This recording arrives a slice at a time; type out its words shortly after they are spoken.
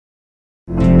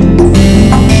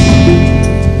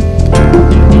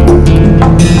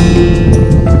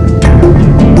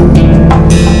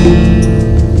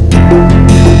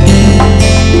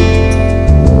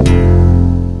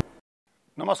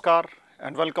Namaskar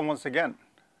and welcome once again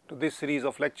to this series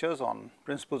of lectures on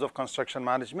principles of construction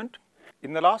management.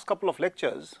 In the last couple of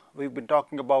lectures, we have been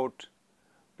talking about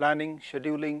planning,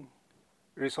 scheduling,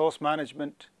 resource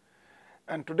management,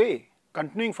 and today,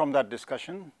 continuing from that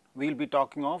discussion, we will be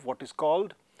talking of what is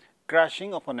called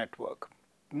crashing of a network.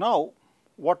 Now,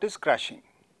 what is crashing?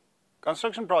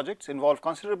 Construction projects involve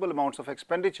considerable amounts of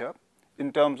expenditure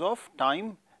in terms of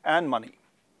time and money.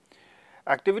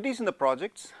 Activities in the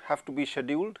projects have to be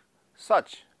scheduled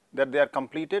such that they are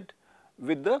completed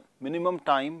with the minimum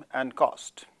time and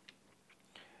cost.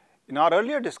 In our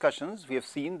earlier discussions, we have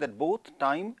seen that both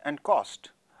time and cost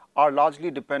are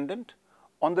largely dependent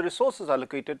on the resources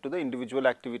allocated to the individual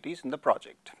activities in the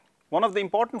project. One of the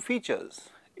important features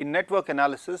in network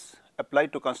analysis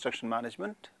applied to construction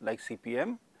management like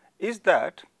CPM is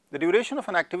that the duration of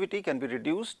an activity can be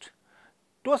reduced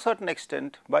to a certain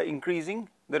extent by increasing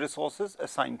the resources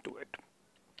assigned to it.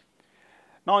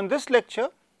 Now, in this lecture,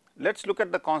 let us look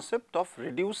at the concept of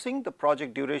reducing the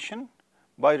project duration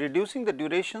by reducing the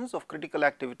durations of critical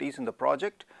activities in the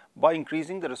project by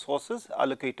increasing the resources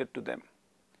allocated to them.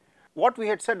 What we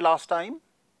had said last time,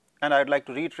 and I would like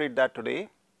to reiterate that today,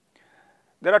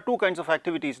 there are two kinds of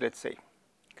activities, let us say,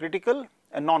 critical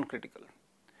and non-critical.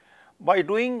 By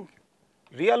doing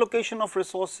reallocation of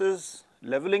resources,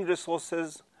 leveling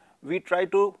resources, we try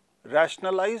to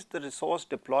rationalize the resource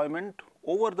deployment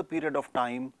over the period of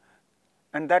time,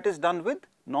 and that is done with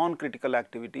non-critical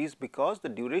activities because the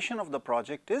duration of the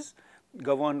project is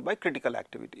governed by critical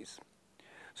activities.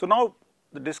 So, now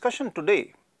the discussion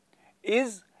today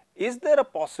is there a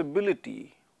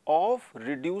possibility of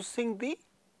reducing the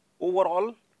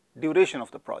overall duration of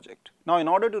the project? Now, in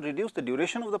order to reduce the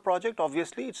duration of the project,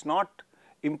 obviously it is not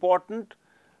important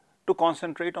to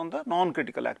concentrate on the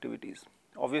non-critical activities.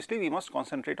 Obviously, we must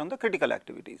concentrate on the critical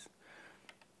activities,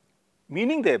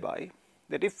 meaning thereby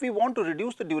that if we want to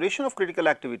reduce the duration of critical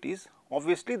activities,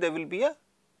 obviously there will be a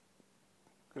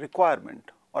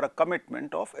requirement or a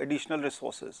commitment of additional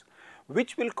resources,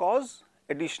 which will cause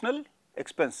additional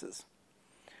expenses.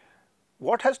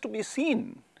 What has to be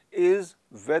seen is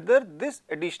whether this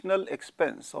additional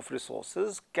expense of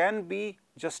resources can be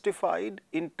justified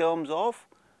in terms of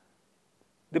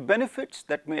the benefits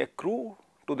that may accrue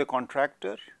to the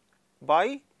contractor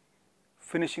by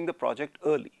finishing the project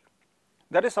early.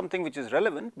 That is something which is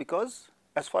relevant because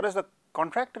as far as the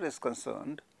contractor is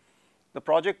concerned, the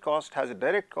project cost has a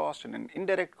direct cost and an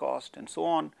indirect cost and so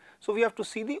on. So, we have to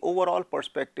see the overall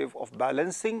perspective of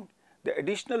balancing the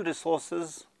additional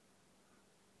resources,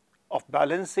 of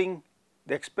balancing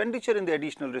the expenditure in the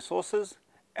additional resources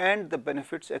and the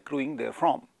benefits accruing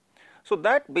therefrom. So,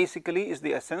 that basically is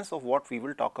the essence of what we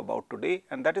will talk about today,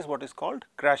 and that is what is called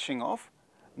crashing of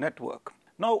network.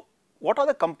 Now, what are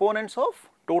the components of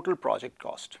total project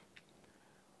cost?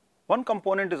 One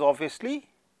component is obviously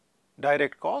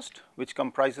direct cost, which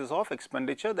comprises of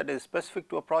expenditure that is specific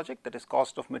to a project, that is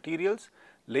cost of materials,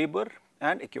 labor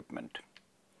and equipment.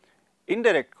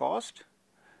 Indirect cost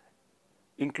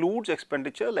includes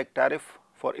expenditure like tariff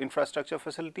for infrastructure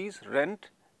facilities, rent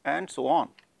and so on.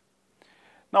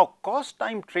 Now, cost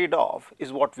time trade-off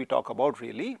is what we talk about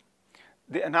really.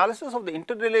 The analysis of the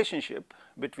interrelationship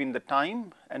between the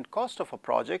time and cost of a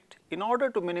project in order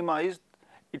to minimize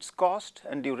its cost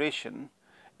and duration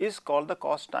is called the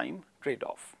cost time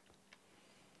trade-off.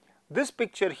 This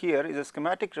picture here is a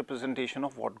schematic representation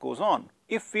of what goes on.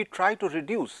 If we try to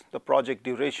reduce the project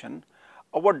duration,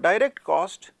 our direct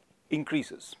cost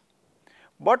increases,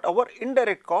 but our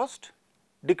indirect cost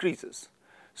decreases.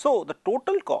 So, the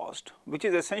total cost, which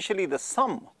is essentially the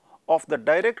sum of the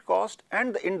direct cost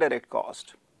and the indirect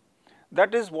cost,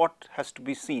 that is what has to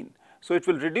be seen. So, it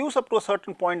will reduce up to a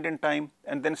certain point in time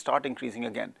and then start increasing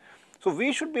again. So,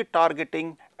 we should be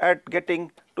targeting at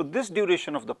getting to this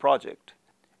duration of the project.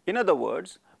 In other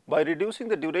words, by reducing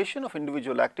the duration of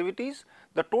individual activities,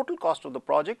 the total cost of the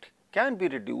project can be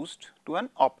reduced to an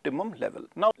optimum level.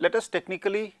 Now, let us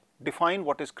technically define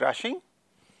what is crashing.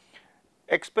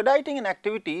 Expediting an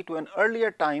activity to an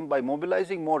earlier time by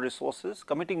mobilizing more resources,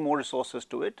 committing more resources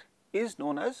to it is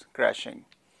known as crashing.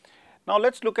 Now,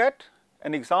 let us look at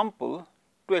an example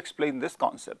to explain this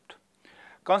concept.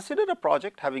 Consider a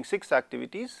project having 6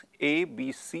 activities A,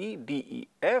 B, C, D, E,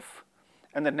 F,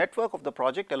 and the network of the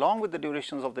project along with the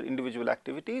durations of the individual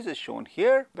activities is shown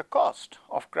here. The cost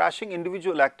of crashing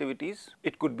individual activities,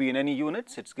 it could be in any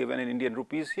units, it is given in Indian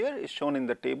rupees here, is shown in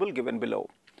the table given below.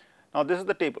 Now, this is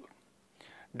the table.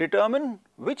 Determine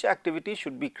which activity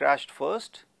should be crashed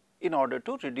first in order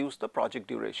to reduce the project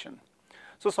duration.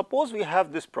 So, suppose we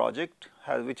have this project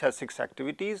which has 6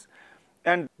 activities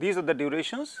and these are the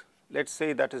durations, let us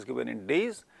say that is given in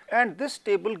days, and this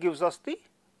table gives us the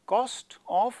cost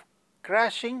of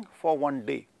crashing for 1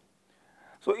 day.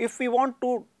 So, if we want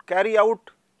to carry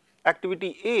out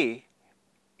activity A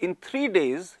in 3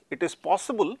 days, it is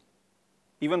possible,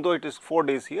 even though it is 4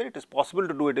 days here, it is possible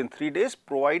to do it in 3 days,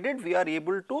 provided we are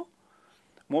able to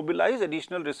mobilize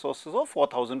additional resources of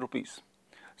 4,000 rupees.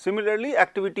 Similarly,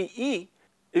 activity E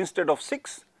instead of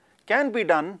 6 can be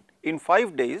done in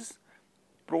 5 days,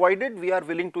 provided we are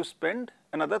willing to spend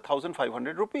another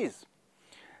 1,500 rupees.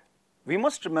 We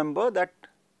must remember that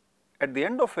at the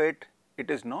end of it, it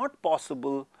is not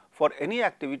possible for any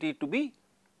activity to be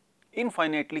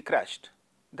infinitely crashed.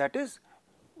 That is,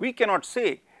 we cannot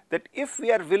say that if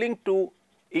we are willing to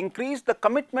increase the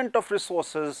commitment of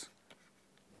resources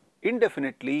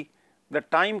indefinitely, the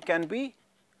time can be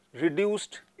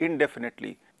reduced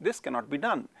indefinitely. This cannot be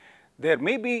done. There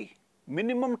may be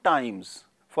minimum times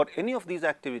for any of these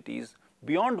activities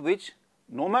beyond which,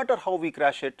 no matter how we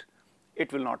crash it,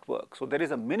 it will not work. So, there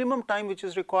is a minimum time which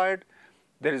is required,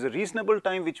 there is a reasonable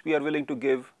time which we are willing to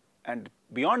give, and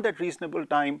beyond that reasonable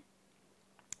time,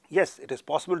 yes, it is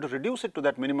possible to reduce it to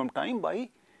that minimum time by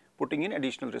putting in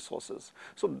additional resources.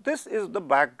 So, this is the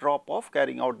backdrop of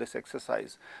carrying out this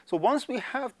exercise. So, once we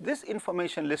have this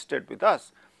information listed with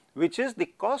us, which is the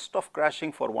cost of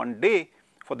crashing for 1 day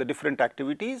for the different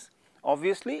activities,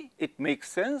 obviously it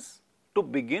makes sense to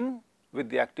begin with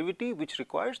the activity which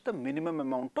requires the minimum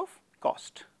amount of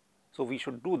cost. So, we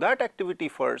should do that activity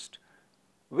first,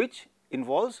 which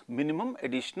involves minimum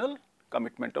additional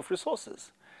commitment of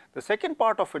resources. The second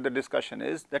part of it, the discussion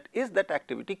is that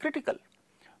activity critical?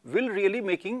 Will really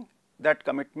making that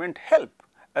commitment help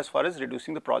as far as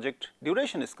reducing the project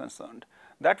duration is concerned?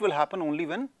 That will happen only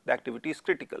when the activity is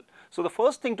critical. So, the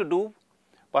first thing to do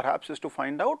perhaps is to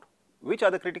find out which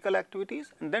are the critical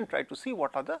activities and then try to see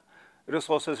what are the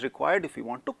resources required if we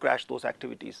want to crash those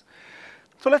activities.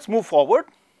 So, let us move forward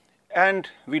and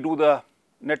we do the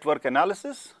network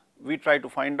analysis. We try to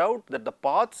find out that the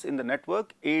paths in the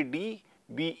network AD,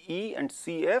 BE and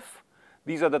CF,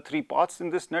 these are the 3 paths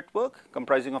in this network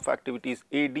comprising of activities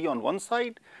AD on one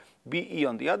side, BE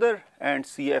on the other and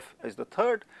CF is the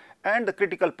third, and the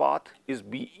critical path is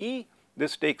BE.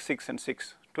 This takes 6 and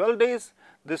 6, 12 days,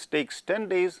 this takes 10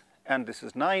 days and this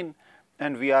is 9,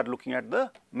 and we are looking at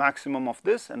the maximum of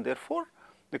this, and therefore,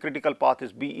 the critical path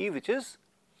is BE, which is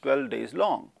 12 days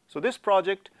long. So, this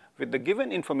project with the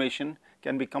given information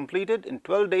can be completed in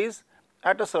 12 days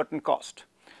at a certain cost.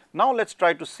 Now, let us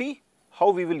try to see how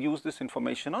we will use this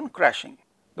information on crashing.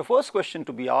 The first question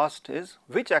to be asked is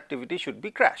which activity should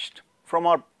be crashed? From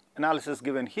our analysis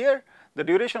given here, the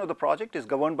duration of the project is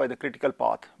governed by the critical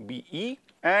path BE,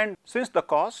 and since the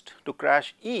cost to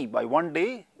crash E by 1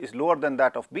 day is lower than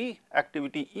that of B,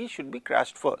 activity E should be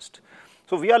crashed first.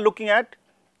 So, we are looking at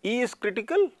E is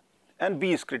critical and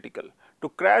B is critical. To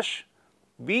crash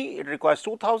B, it requires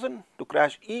 2000, to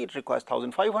crash E, it requires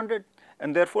 1500,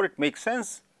 and therefore, it makes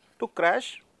sense to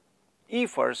crash E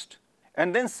first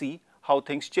and then see how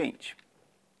things change.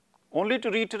 Only to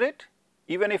reiterate,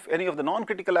 even if any of the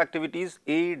non-critical activities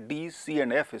A, D, C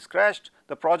and F is crashed,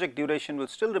 the project duration will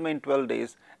still remain 12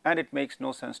 days and it makes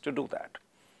no sense to do that.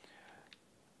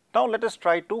 Now, let us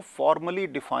try to formally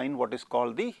define what is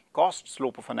called the cost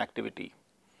slope of an activity.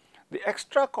 The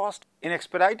extra cost in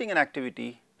expediting an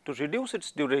activity to reduce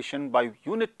its duration by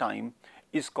unit time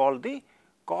is called the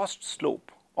cost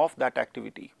slope of that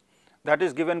activity. That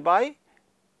is given by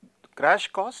crash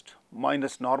cost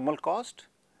minus normal cost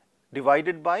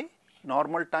divided by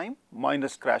normal time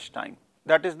minus crash time.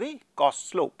 That is the cost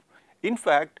slope. In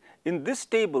fact, in this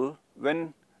table,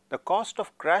 when the cost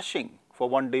of crashing for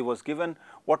 1 day was given,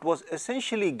 what was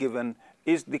essentially given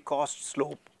is the cost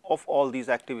slope of all these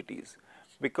activities,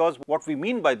 because what we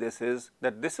mean by this is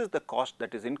that this is the cost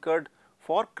that is incurred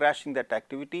for crashing that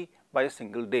activity by a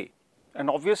single day. And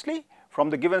obviously, from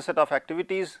the given set of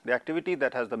activities, the activity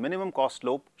that has the minimum cost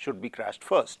slope should be crashed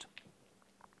first.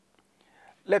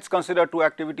 Let us consider 2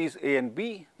 activities A and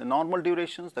B. The normal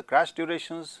durations, the crash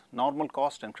durations, normal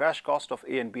cost and crash cost of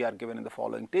A and B are given in the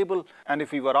following table. And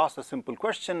if we were asked a simple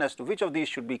question as to which of these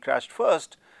should be crashed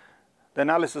first, the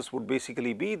analysis would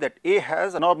basically be that A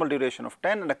has a normal duration of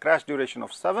 10 and a crash duration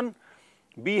of 7,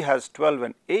 B has 12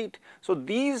 and 8. So,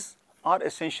 these are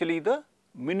essentially the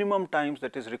minimum times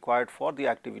that is required for the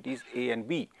activities A and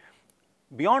B.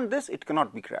 Beyond this, it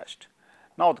cannot be crashed.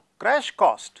 Now, the crash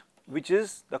cost, which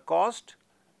is the cost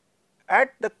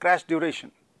at the crash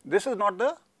duration, this is not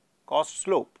the cost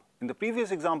slope. In the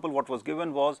previous example, what was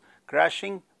given was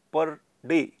crashing per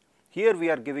day. Here we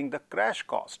are giving the crash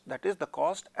cost, that is the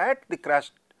cost at the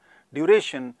crash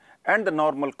duration, and the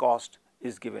normal cost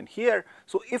is given here.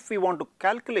 So, if we want to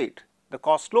calculate the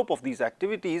cost slope of these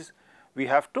activities, we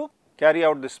have to carry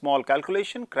out this small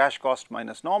calculation, crash cost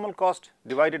minus normal cost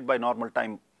divided by normal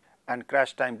time and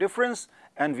crash time difference,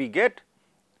 and we get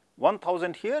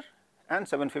 1000 here and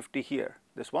 750 here.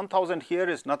 This 1000 here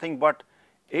is nothing but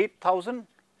 8000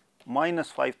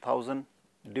 minus 5000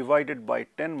 divided by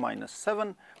 10 minus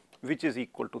 7, which is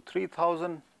equal to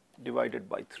 3000 divided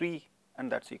by 3,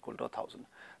 and that is equal to 1000.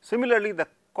 Similarly, the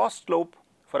cost slope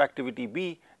for activity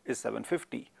B is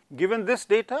 750. Given this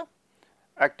data,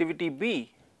 activity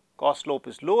B cost slope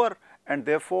is lower, and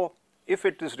therefore, if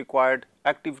it is required,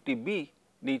 activity B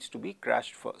needs to be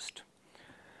crashed first.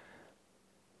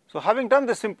 So, having done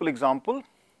this simple example,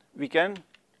 we can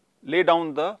lay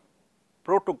down the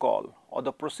protocol or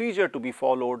the procedure to be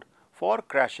followed for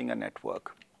crashing a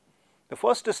network. The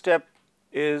first step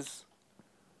is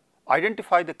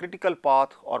identify the critical path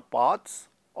or paths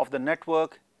of the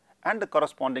network and the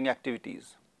corresponding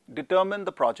activities. Determine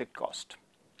the project cost.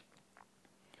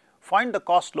 Find the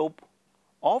cost slope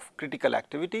of critical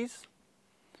activities.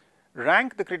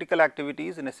 Rank the critical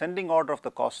activities in ascending order of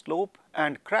the cost slope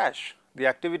and crash the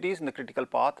activities in the critical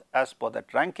path as per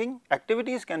that ranking.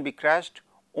 Activities can be crashed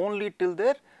only till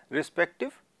their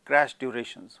respective crash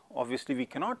durations. Obviously, we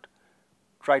cannot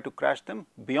try to crash them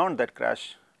beyond that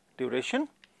crash duration.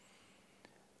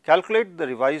 Calculate the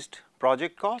revised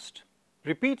project cost.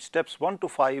 Repeat steps 1 to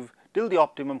 5 till the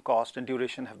optimum cost and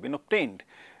duration have been obtained.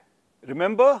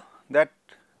 Remember that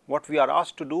what we are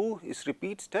asked to do is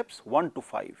repeat steps 1 to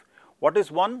 5. What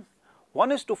is 1?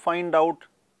 1 is to find out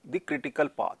the critical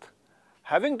path.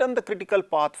 Having done the critical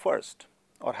path first,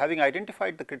 or having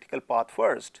identified the critical path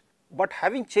first, but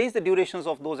having changed the durations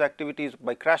of those activities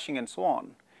by crashing and so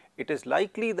on, it is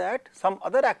likely that some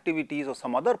other activities or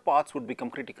some other paths would become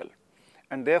critical.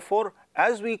 And therefore,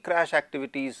 as we crash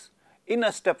activities in a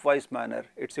stepwise manner,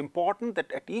 it is important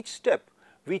that at each step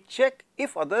we check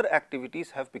if other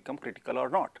activities have become critical or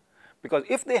not, because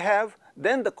if they have,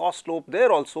 then the cost slope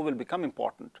there also will become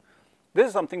important. This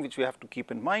is something which we have to keep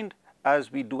in mind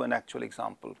as we do an actual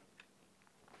example,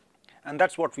 and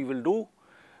that is what we will do.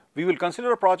 We will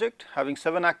consider a project having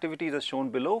 7 activities as shown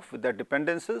below with their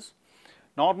dependencies.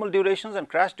 Normal durations and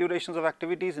crash durations of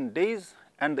activities in days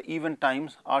and the event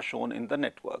times are shown in the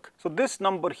network. So, this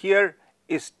number here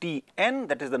is Tn,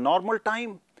 that is the normal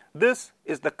time. This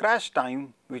is the crash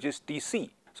time, which is Tc.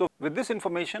 So, with this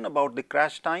information about the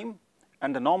crash time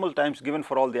and the normal times given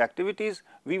for all the activities,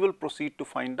 we will proceed to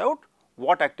find out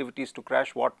what activities to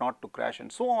crash, what not to crash,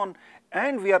 and so on.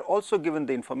 And we are also given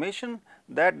the information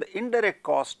that the indirect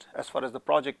cost as far as the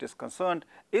project is concerned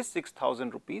is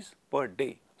 6,000 rupees per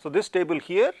day. So, this table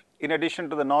here, in addition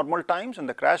to the normal times and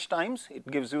the crash times, it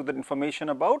gives you the information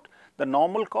about the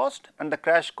normal cost and the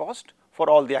crash cost for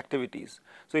all the activities.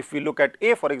 So, if we look at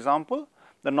A, for example,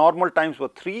 the normal times were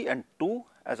 3 and 2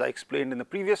 as I explained in the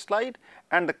previous slide,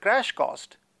 and the crash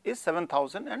cost is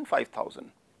 7,000 and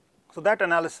 5,000. So, that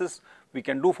analysis we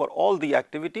can do for all the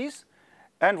activities,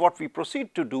 and what we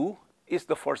proceed to do is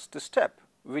the first step,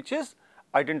 which is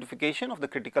identification of the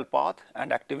critical path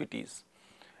and activities.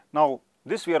 Now,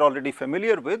 this we are already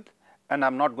familiar with, and I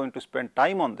am not going to spend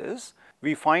time on this.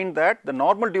 We find that the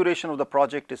normal duration of the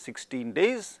project is 16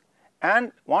 days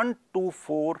and 1, 2,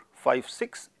 4, 5,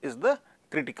 6 is the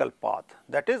critical path.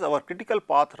 That is, our critical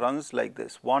path runs like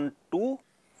this: 1, 2,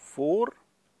 4,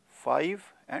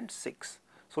 5 and 6.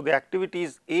 So, the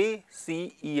activities A,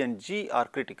 C, E and G are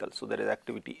critical. So, there is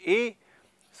activity A,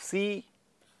 C,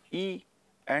 E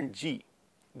and G.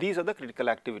 These are the critical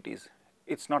activities.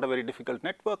 It is not a very difficult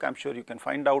network. I am sure you can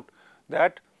find out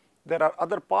that there are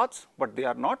other paths, but they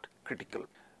are not critical.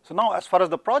 So, now as far as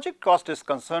the project cost is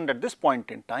concerned at this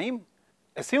point in time,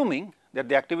 assuming that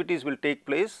the activities will take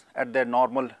place at their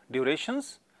normal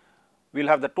durations, we will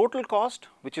have the total cost,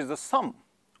 which is the sum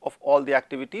of all the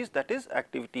activities, that is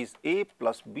activities A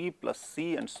plus B plus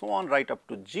C and so on right up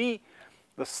to G.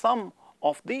 The sum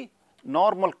of the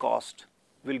normal cost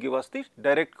will give us the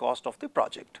direct cost of the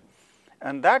project,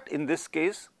 and that in this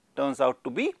case turns out to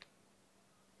be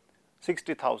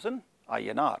 60,000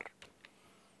 INR.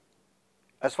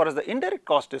 As far as the indirect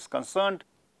cost is concerned,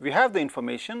 we have the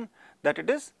information that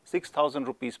it is 6,000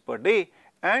 rupees per day,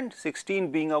 and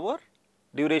 16 being our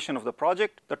duration of the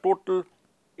project, the total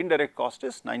indirect cost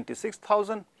is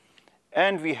 96,000,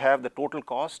 and we have the total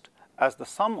cost as the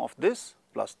sum of this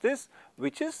plus this,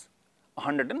 which is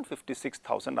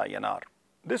 156,000 INR.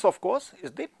 This of course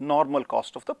is the normal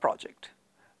cost of the project.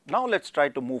 Now, let us try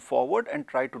to move forward and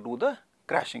try to do the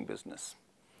crashing business.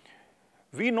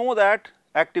 We know that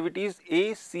activities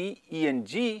A, C, E and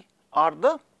G are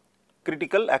the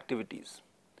critical activities.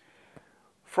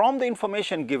 From the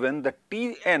information given, the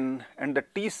Tn and the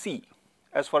Tc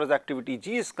as far as activity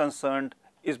G is concerned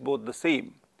is both the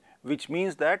same, which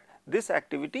means that this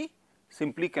activity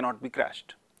simply cannot be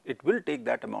crashed. It will take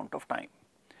that amount of time.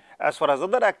 As far as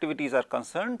other activities are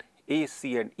concerned, A,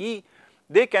 C and E,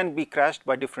 they can be crashed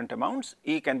by different amounts.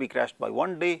 A can be crashed by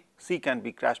 1 day, C can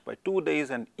be crashed by 2 days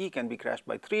and E can be crashed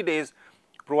by 3 days,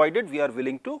 provided we are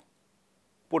willing to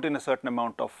put in a certain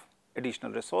amount of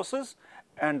additional resources,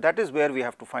 and that is where we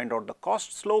have to find out the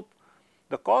cost slope.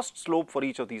 The cost slope for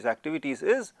each of these activities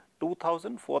is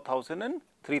 2000, 4000 and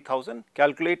 3000,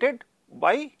 calculated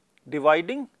by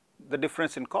dividing the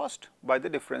difference in cost by the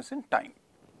difference in time.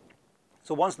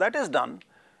 So, once that is done,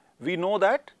 we know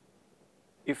that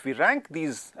if we rank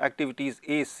these activities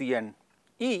A, C and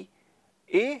E,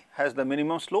 A has the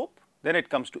minimum slope, then it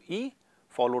comes to E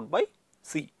followed by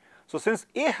C. So, since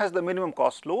A has the minimum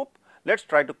cost slope, let us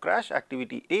try to crash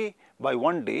activity A by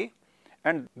 1 day,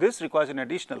 and this requires an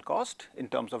additional cost in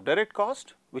terms of direct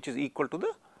cost, which is equal to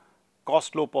the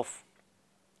cost slope of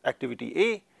activity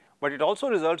A, but it also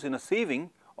results in a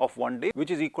saving of 1 day, which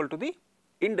is equal to the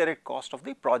indirect cost of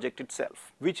the project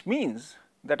itself, which means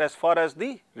that as far as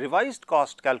the revised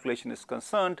cost calculation is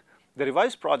concerned, the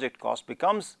revised project cost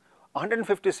becomes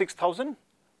 156,000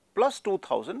 plus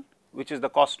 2,000, which is the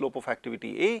cost slope of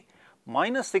activity A,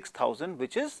 minus 6,000,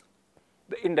 which is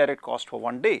the indirect cost for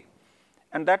 1 day,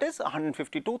 and that is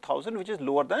 152,000, which is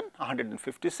lower than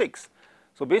 156.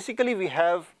 So, basically we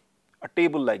have a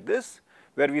table like this,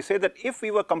 where we say that if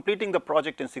we were completing the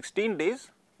project in 16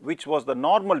 days, which was the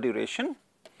normal duration,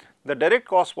 the direct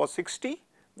cost was 60,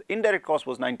 the indirect cost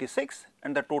was 96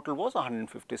 and the total was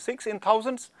 156 in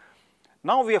thousands.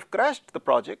 Now, we have crashed the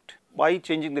project by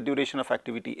changing the duration of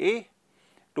activity A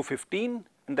to 15,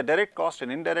 and the direct cost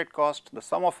and indirect cost, the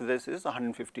sum of this is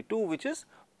 152, which is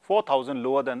 4,000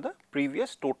 lower than the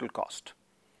previous total cost.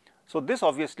 So, this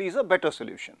obviously is a better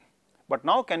solution, but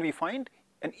now can we find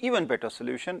an even better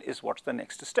solution is what is the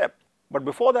next step. But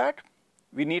before that,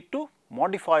 we need to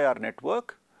modify our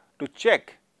network to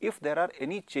check if there are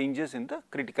any changes in the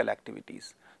critical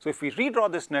activities. So, if we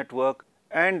redraw this network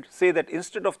and say that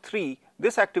instead of 3,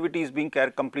 this activity is being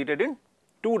completed in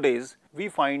 2 days, we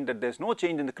find that there is no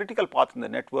change in the critical path in the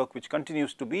network, which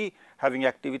continues to be having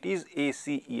activities A,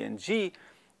 C, E and G,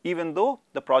 even though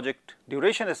the project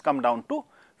duration has come down to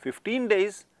 15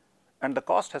 days and the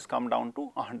cost has come down to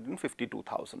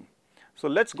 152,000. So,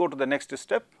 let us go to the next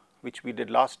step, which we did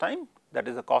last time, that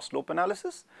is a cost slope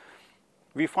analysis.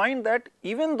 We find that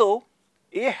even though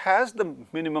A has the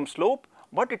minimum slope,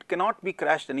 but it cannot be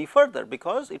crashed any further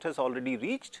because it has already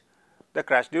reached the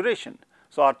crash duration.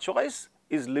 So, our choice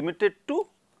is limited to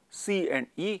C and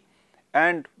E,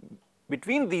 and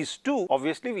between these two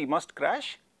obviously we must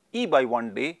crash E by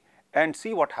 1 day and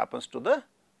see what happens to the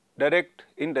direct,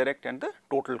 indirect and the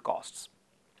total costs.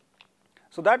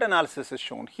 So, that analysis is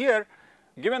shown here.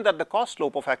 Given that the cost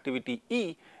slope of activity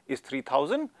E is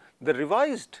 3000, the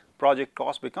revised project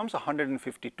cost becomes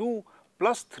 152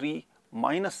 plus 3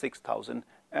 minus 6,000,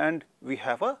 and we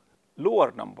have a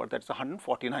lower number, that is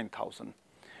 149,000,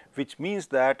 which means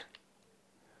that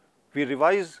we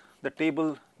revise the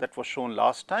table that was shown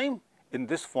last time in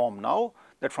this form now,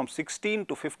 that from 16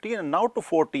 to 15 and now to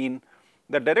 14,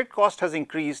 the direct cost has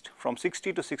increased from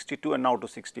 60 to 62 and now to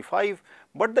 65,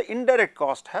 but the indirect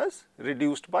cost has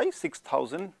reduced by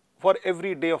 6,000 for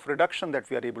every day of reduction that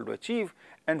we are able to achieve,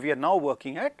 and we are now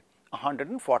working at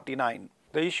 149.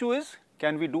 The issue is,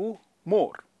 can we do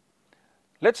more?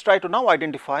 Let us try to now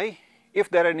identify if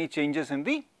there are any changes in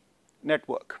the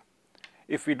network.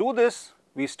 If we do this,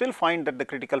 we still find that the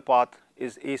critical path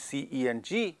is A, C, E and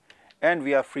G, and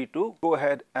we are free to go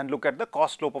ahead and look at the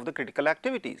cost slope of the critical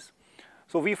activities.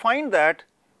 So, we find that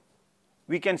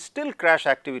we can still crash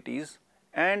activities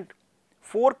and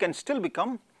 4 can still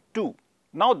become 2.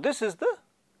 Now, this is the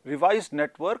revised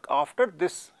network after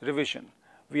this revision.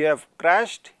 We have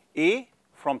crashed A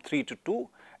from 3 to 2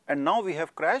 and now we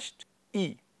have crashed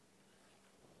E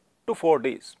to 4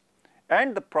 days,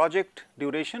 and the project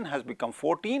duration has become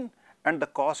 14 and the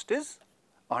cost is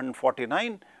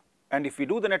 149, and if we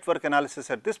do the network analysis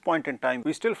at this point in time,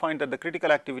 we still find that the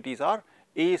critical activities are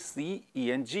A, C,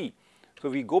 E and G. So,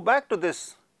 we go back to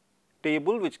this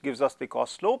table which gives us the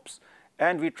cost slopes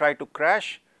and we try to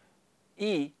crash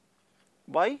E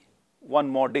by 1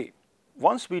 more day.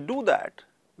 Once we do that,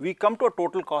 we come to a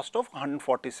total cost of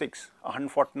 146.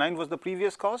 149 was the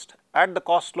previous cost, add the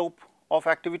cost slope of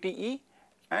activity E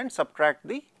and subtract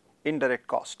the indirect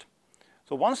cost.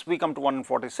 So, once we come to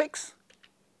 146,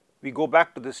 we go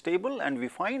back to this table and we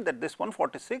find that this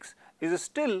 146 is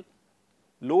still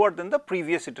lower than the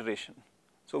previous iteration.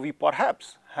 So, we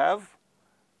perhaps have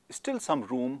still some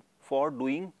room for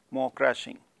doing more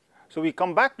crashing. So, we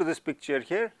come back to this picture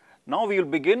here. Now, we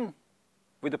will begin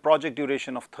with the project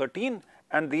duration of 13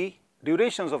 and the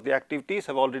durations of the activities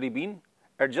have already been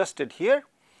adjusted here,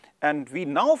 and we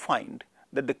now find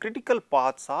that the critical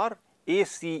paths are A,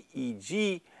 C, E,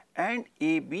 G and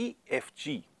A, B, F,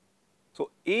 G.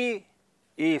 So, A,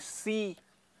 C,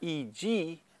 E,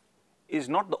 G is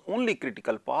not the only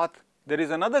critical path, there is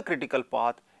another critical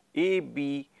path A,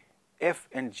 B, F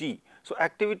and G. So,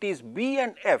 activities B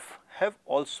and F have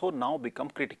also now become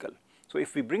critical. So,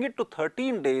 if we bring it to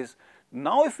 13 days,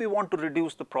 now if we want to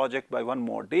reduce the project by one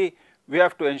more day, we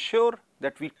have to ensure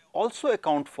that we also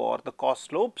account for the cost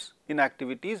slopes in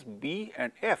activities B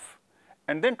and F,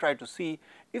 and then try to see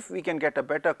if we can get a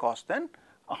better cost than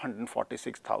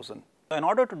 146,000. In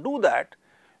order to do that,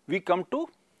 we come to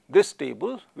this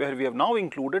table where we have now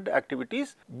included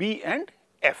activities B and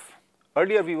F.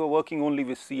 Earlier we were working only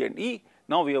with C and E,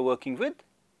 now we are working with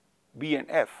B and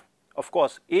F. Of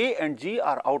course, A and G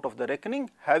are out of the reckoning,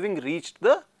 having reached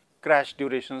the crash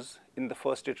durations in the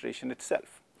first iteration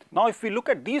itself. Now, if we look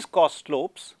at these cost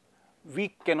slopes,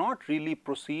 we cannot really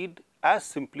proceed as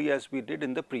simply as we did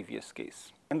in the previous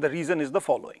case, and the reason is the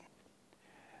following.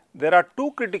 There are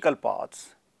two critical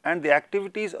paths and the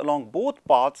activities along both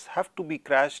paths have to be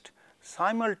crashed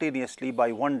simultaneously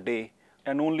by one day,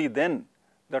 and only then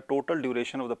the total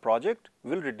duration of the project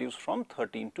will reduce from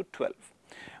 13 to 12.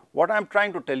 What I am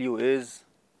trying to tell you is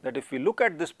that if we look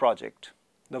at this project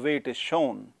the way it is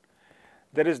shown,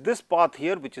 there is this path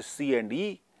here which is C and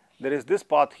E, there is this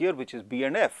path here which is B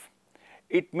and F.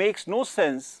 It makes no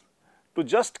sense to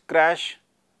just crash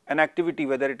an activity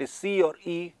whether it is C or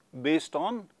E based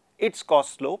on its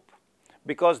cost slope,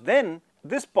 because then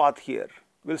this path here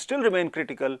will still remain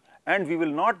critical and we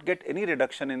will not get any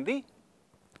reduction in the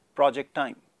project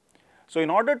time. So, in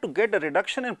order to get a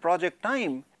reduction in project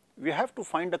time, we have to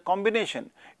find a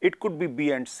combination. It could be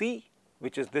B and C,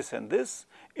 which is this and this,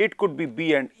 it could be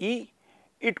B and E,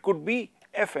 it could be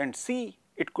F and C,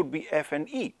 it could be F and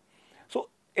E. So,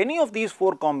 any of these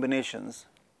four combinations,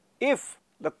 if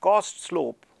the cost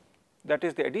slope, that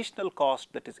is the additional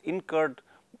cost that is incurred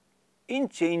in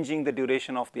changing the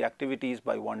duration of the activities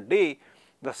by one day,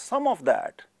 the sum of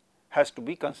that has to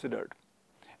be considered,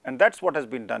 and that is what has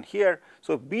been done here.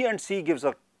 So, B and C gives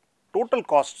a total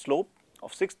cost slope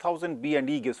of 6,000, B and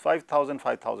E gives 5,000,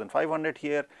 5,500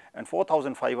 here and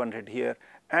 4,500 here,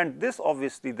 and this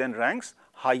obviously then ranks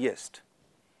highest.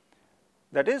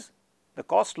 That is, the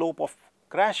cost slope of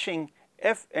crashing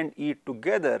F and E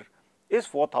together is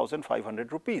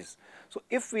 4,500 rupees. So,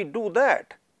 if we do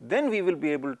that, then we will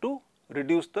be able to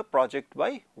reduce the project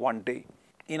by one day.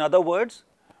 In other words,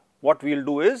 what we will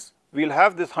do is, we will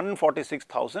have this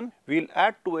 146,000, we will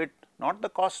add to it not the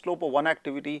cost slope of one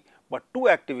activity, but two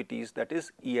activities, that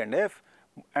is E and F,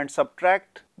 and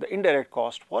subtract the indirect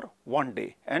cost for one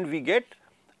day, and we get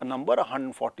a number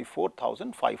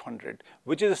 144,500,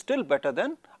 which is still better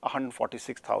than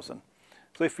 146,000.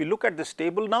 So, if we look at this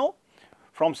table now,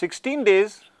 from 16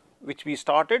 days which we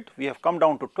started, we have come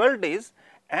down to 12 days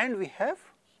and we have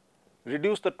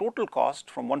reduced the total cost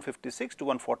from 156 to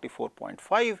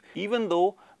 144.5, even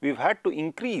though we have had to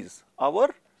increase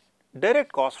our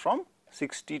direct cost from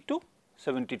 60 to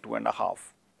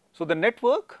 72.5. So, the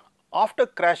network after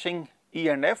crashing E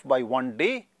and F by one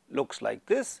day looks like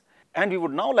this, and we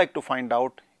would now like to find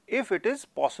out if it is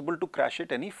possible to crash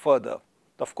it any further.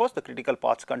 Of course, the critical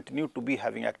paths continue to be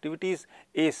having activities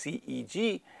A, C, E,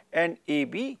 G and A,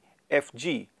 B, F,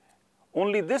 G.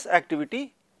 Only this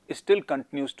activity still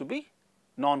continues to be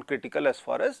non-critical as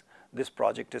far as this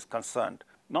project is concerned.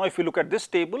 Now, if you look at this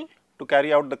table to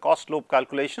carry out the cost slope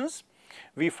calculations,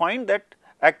 we find that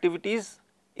activities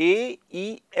A,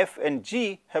 E, F and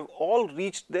G have all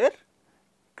reached their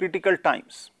critical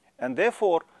times, and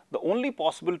therefore, the only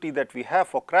possibility that we have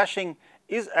for crashing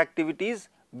is activities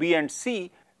B and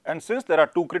C, and since there are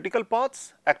two critical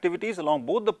paths, activities along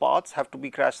both the paths have to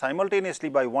be crashed simultaneously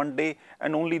by one day,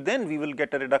 and only then we will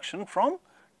get a reduction from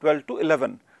 12 to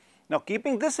 11. Now,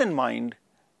 keeping this in mind,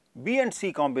 B and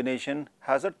C combination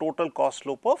has a total cost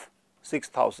slope of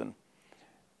 6,000.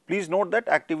 Please note that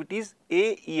activities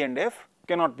A, E and F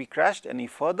cannot be crashed any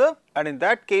further, and in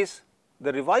that case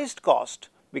the revised cost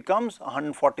becomes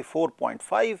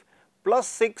 144.5 plus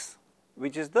 6,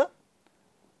 which is the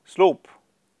slope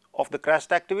of the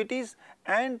crashed activities,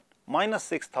 and minus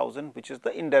 6,000, which is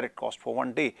the indirect cost for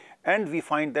one day, and we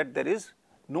find that there is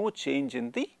no change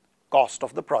in the cost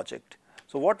of the project.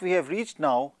 So, what we have reached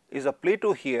now is a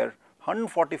plateau here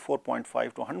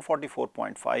 144.5 to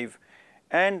 144.5,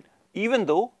 and even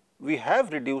though we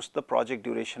have reduced the project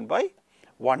duration by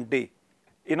one day.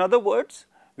 In other words,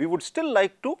 we would still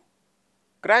like to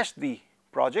crash the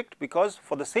project, because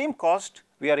for the same cost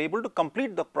we are able to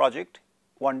complete the project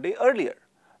one day earlier.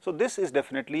 So, this is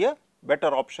definitely a better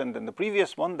option than the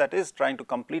previous one, that is trying to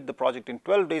complete the project in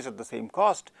 12 days at the same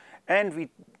cost, and we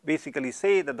basically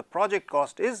say that the project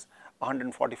cost is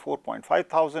 144.5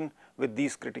 thousand with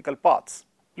these critical paths.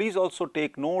 Please also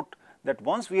take note that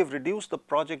once we have reduced the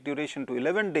project duration to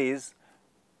 11 days,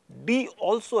 D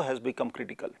also has become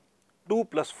critical. 2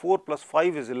 plus 4 plus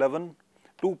 5 is 11,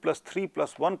 2 plus 3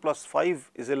 plus 1 plus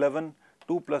 5 is 11,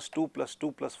 2 plus 2 plus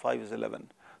 2 plus 5 is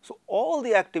 11. So, all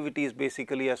the activities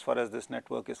basically as far as this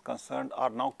network is concerned are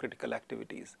now critical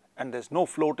activities, and there is no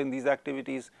float in these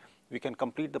activities. We can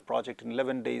complete the project in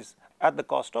 11 days at the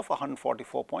cost of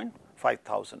 144.5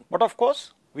 thousand. But of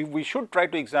course, we should try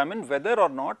to examine whether or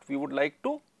not we would like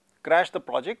to crash the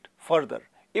project further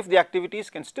if the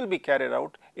activities can still be carried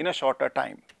out in a shorter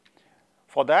time.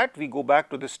 For that, we go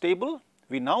back to this table.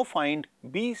 We now find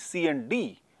B, C and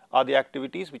D are the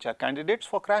activities which are candidates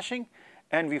for crashing,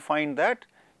 and we find that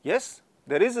yes,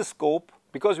 there is a scope,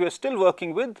 because we are still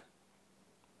working with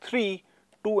 3,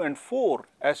 2 and 4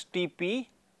 as TP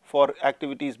for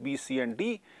activities B, C and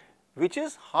D, which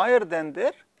is higher than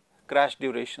their crash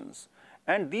durations,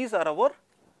 and these are our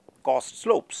cost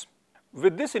slopes.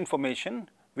 With this information,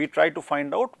 we try to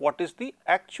find out what is the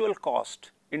actual cost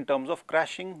in terms of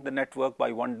crashing the network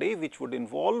by one day, which would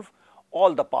involve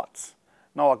all the paths.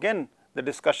 Now, again the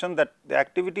discussion that the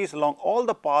activities along all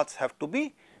the paths have to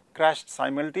be crashed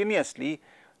simultaneously,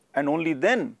 and only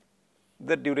then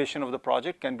the duration of the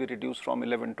project can be reduced from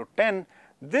 11 to 10.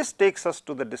 This takes us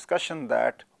to the discussion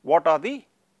that what are the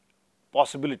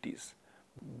possibilities.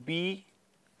 B,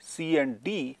 C and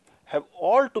D have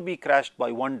all to be crashed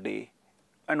by one day,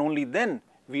 and only then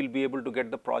we will be able to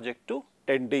get the project to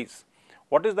 10 days.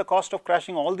 What is the cost of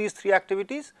crashing all these three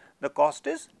activities? The cost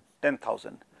is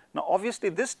 10,000. Now, obviously,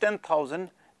 this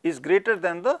 10,000 is greater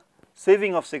than the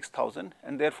saving of 6,000,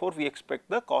 and therefore, we expect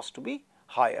the cost to be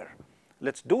higher.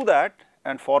 Let us do that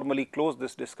and formally close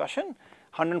this discussion.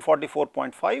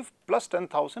 144.5 plus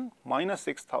 10,000 minus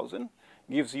 6,000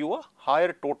 gives you a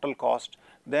higher total cost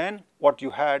than what you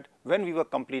had when we were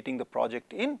completing the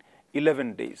project in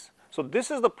 11 days. So,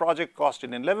 this is the project cost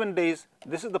in 11 days,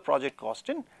 this is the project cost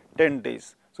in 10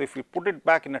 days. So, if we put it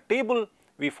back in a table,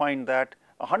 we find that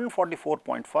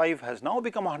 144.5 has now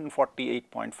become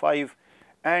 148.5,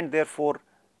 and therefore,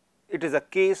 it is a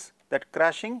case that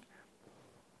crashing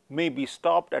may be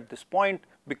stopped at this point,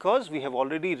 because we have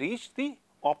already reached the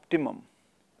optimum.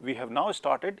 We have now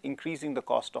started increasing the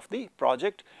cost of the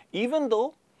project, even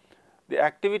though the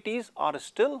activities are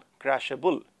still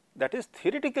crashable. That is,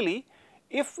 theoretically,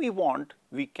 if we want,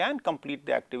 we can complete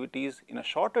the activities in a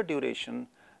shorter duration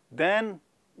than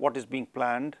what is being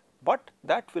planned, but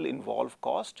that will involve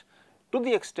cost to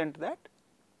the extent that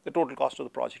the total cost of the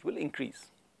project will increase.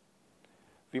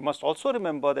 We must also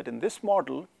remember that in this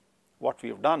model, what we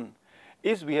have done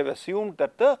is we have assumed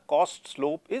that the cost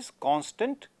slope is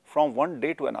constant from one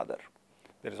day to another.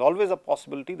 There is always a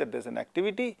possibility that there is an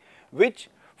activity which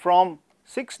from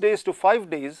 6 days to 5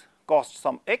 days costs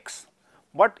some x,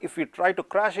 but if we try to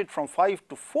crash it from 5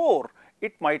 to 4,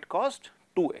 it might cost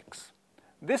 2x.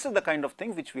 This is the kind of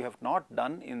thing which we have not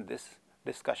done in this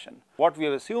discussion. What we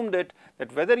have assumed that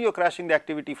whether you are crashing the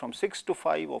activity from 6 to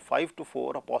 5 or 5 to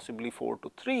 4 or possibly 4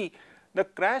 to 3, the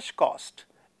crash cost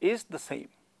is the same,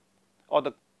 or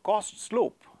the cost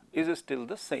slope is still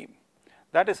the same.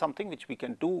 That is something which we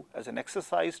can do as an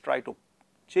exercise, try to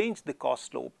change the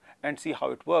cost slope and see how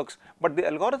it works. But the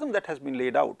algorithm that has been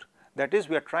laid out, that is,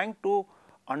 we are trying to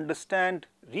understand,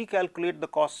 recalculate the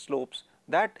cost slopes,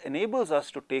 that enables us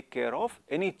to take care of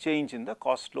any change in the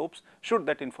cost slopes should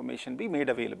that information be made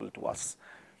available to us.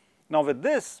 Now, with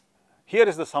this, here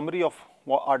is the summary of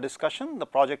our discussion. The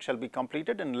project shall be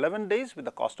completed in 11 days with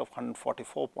a cost of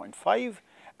 144.5,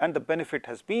 and the benefit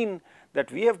has been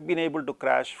that we have been able to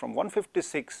crash from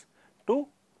 156 to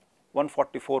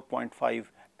 144.5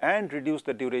 and reduce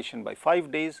the duration by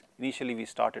 5 days. Initially, we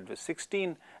started with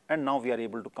 16, and now we are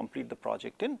able to complete the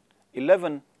project in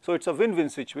 11. So, it is a win-win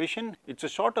situation. It is a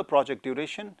shorter project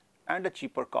duration and a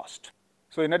cheaper cost.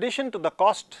 So, in addition to the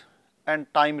cost and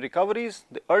time recoveries,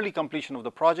 the early completion of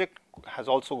the project has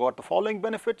also got the following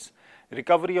benefits: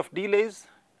 recovery of delays,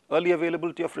 early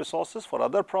availability of resources for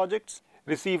other projects,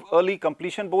 receive early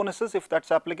completion bonuses if that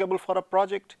is applicable for a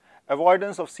project,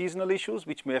 avoidance of seasonal issues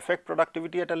which may affect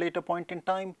productivity at a later point in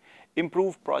time,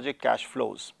 improve project cash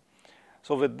flows.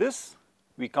 So, with this,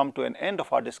 we come to an end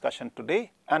of our discussion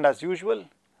today, and as usual,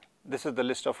 this is the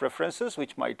list of references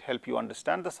which might help you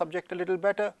understand the subject a little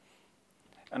better,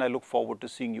 and I look forward to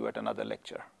seeing you at another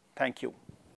lecture. Thank you.